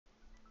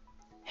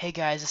Hey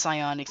guys, it's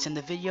Aonix, and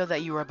the video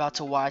that you are about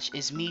to watch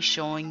is me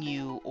showing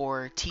you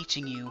or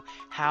teaching you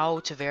how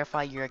to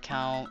verify your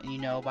account.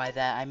 And by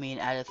that I mean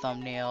add a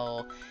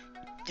thumbnail.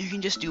 You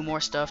can just do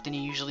more stuff than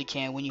you usually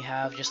can when you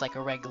have just like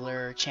a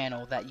regular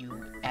channel that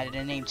you added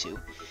a name to.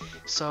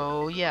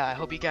 So yeah, I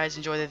hope you guys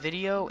enjoy the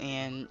video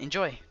and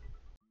enjoy.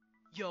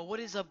 Yo, what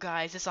is up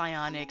guys? It's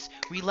Aonix.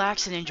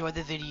 Relax and enjoy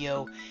the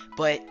video.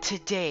 But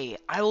today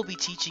I will be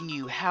teaching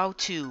you how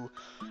to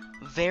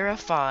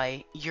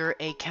verify your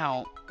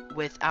account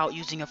without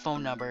using a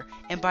phone number,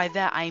 and by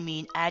that I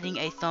mean adding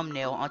a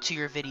thumbnail onto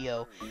your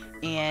video.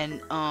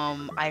 And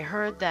I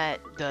heard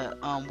that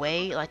the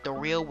way, like the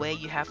real way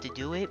you have to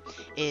do it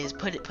is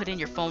put in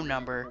your phone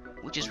number,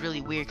 which is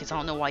really weird because I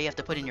don't know why you have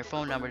to put in your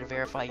phone number to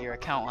verify your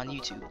account on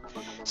YouTube.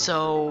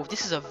 So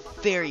this is a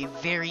very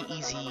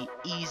easy,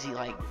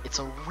 like it's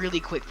a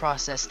really quick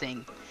process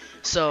thing.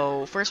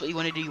 So first what you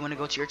want to do, you want to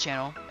go to your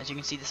channel. As you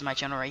can see, this is my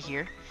channel right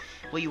here.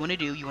 What you want to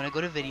do, you want to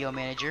go to Video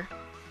Manager.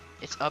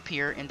 It's up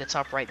here in the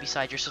top right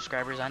beside your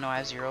subscribers. I know I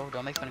have 0,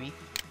 don't make fun of me.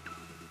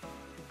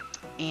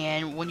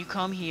 And when you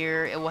come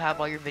here, it will have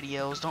all your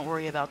videos. Don't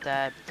worry about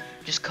that.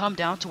 Just come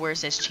down to where it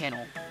says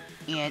channel,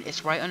 and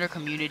it's right under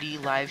Community,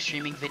 Live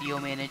Streaming, Video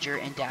Manager,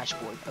 and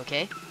Dashboard.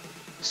 Okay,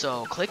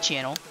 so click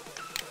channel,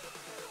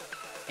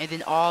 and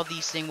then all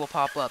these things will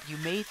pop up. You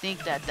may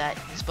think that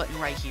this button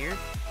right here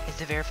is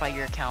to verify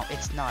your account.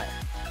 It's not.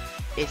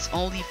 It's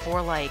only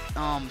for like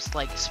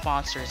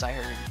sponsors. I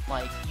heard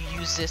like you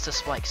use this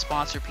to like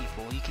sponsor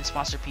people. You can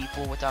sponsor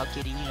people without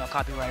getting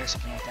copyright or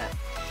something like that.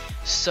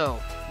 So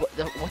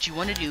what you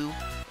want to do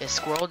is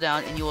scroll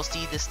down and you will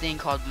see this thing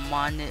called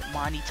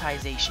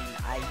monetization.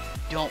 I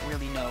don't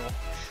really know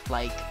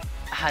like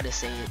how to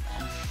say it.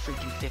 I'm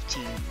freaking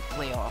 15.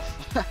 Lay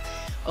off.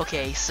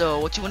 Okay,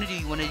 so what you want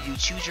to do,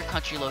 choose your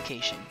country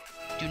location.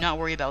 Do not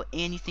worry about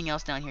anything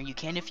else down here. You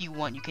can, if you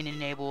want, you can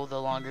enable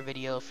the longer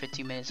video,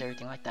 15 minutes,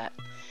 everything like that.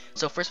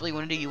 So first what you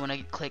want to do, you want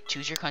to click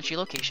choose your country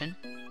location,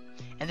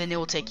 and then it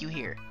will take you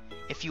here.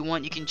 If you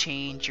want, you can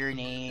change your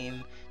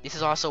name. This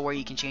is also where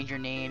you can change your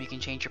name, you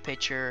can change your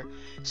picture.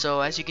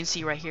 So as you can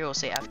see right here, it will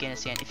say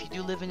Afghanistan. If you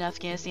do live in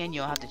Afghanistan, you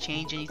don't have to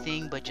change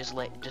anything, but just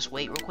wait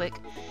real quick.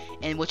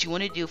 And what you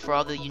want to do for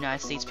all the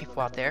United States people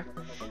out there,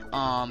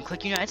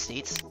 click United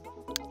States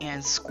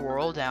and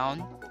scroll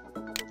down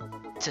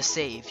to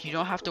save. You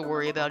don't have to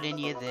worry about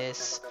any of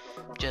this.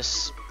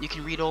 Just you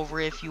can read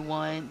over it if you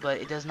want, but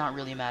it does not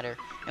really matter.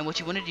 And what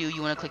you want to do,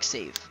 you want to click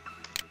save.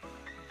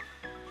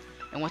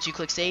 And once you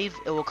click save,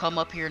 it will come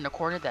up here in the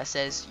corner that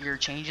says your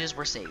changes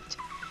were saved.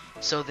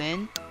 So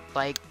then,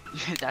 like,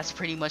 that's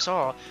pretty much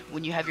all.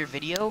 When you have your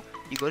video,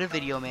 you go to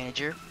Video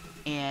Manager,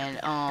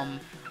 and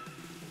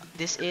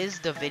this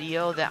is the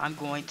video that I'm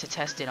going to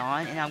test it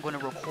on, and I'm going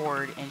to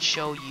record and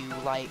show you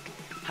like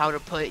how to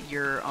put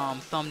your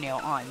thumbnail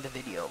on the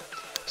video.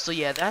 So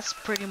yeah, that's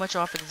pretty much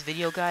all for this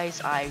video,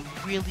 guys. I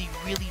really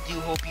do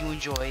hope you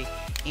enjoy,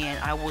 and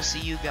I will see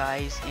you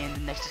guys in the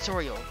next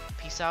tutorial.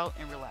 Peace out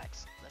and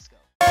relax.